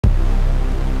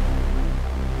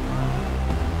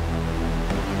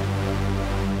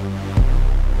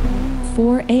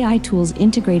4 AI tools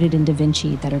integrated in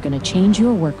DaVinci that are going to change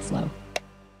your workflow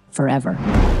forever.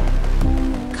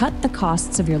 Cut the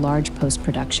costs of your large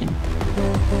post-production.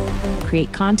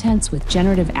 Create contents with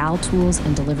generative AI tools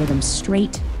and deliver them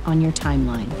straight on your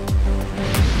timeline.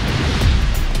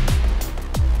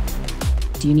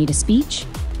 Do you need a speech?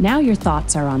 Now your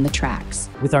thoughts are on the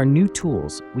tracks. With our new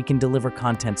tools, we can deliver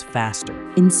contents faster.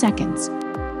 In seconds.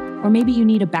 Or maybe you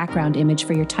need a background image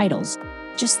for your titles.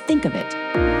 Just think of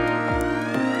it.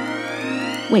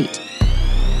 Wait,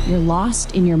 you're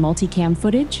lost in your multicam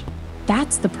footage?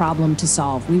 That's the problem to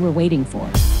solve we were waiting for.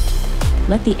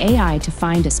 Let the AI to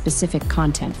find a specific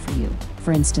content for you.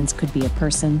 For instance, could be a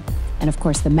person, and of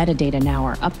course the metadata now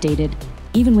are updated,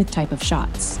 even with type of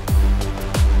shots.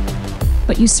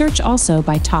 But you search also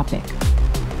by topic.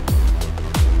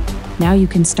 Now you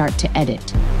can start to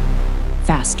edit.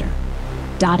 Faster.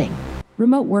 Dotting.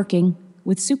 Remote working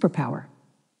with superpower.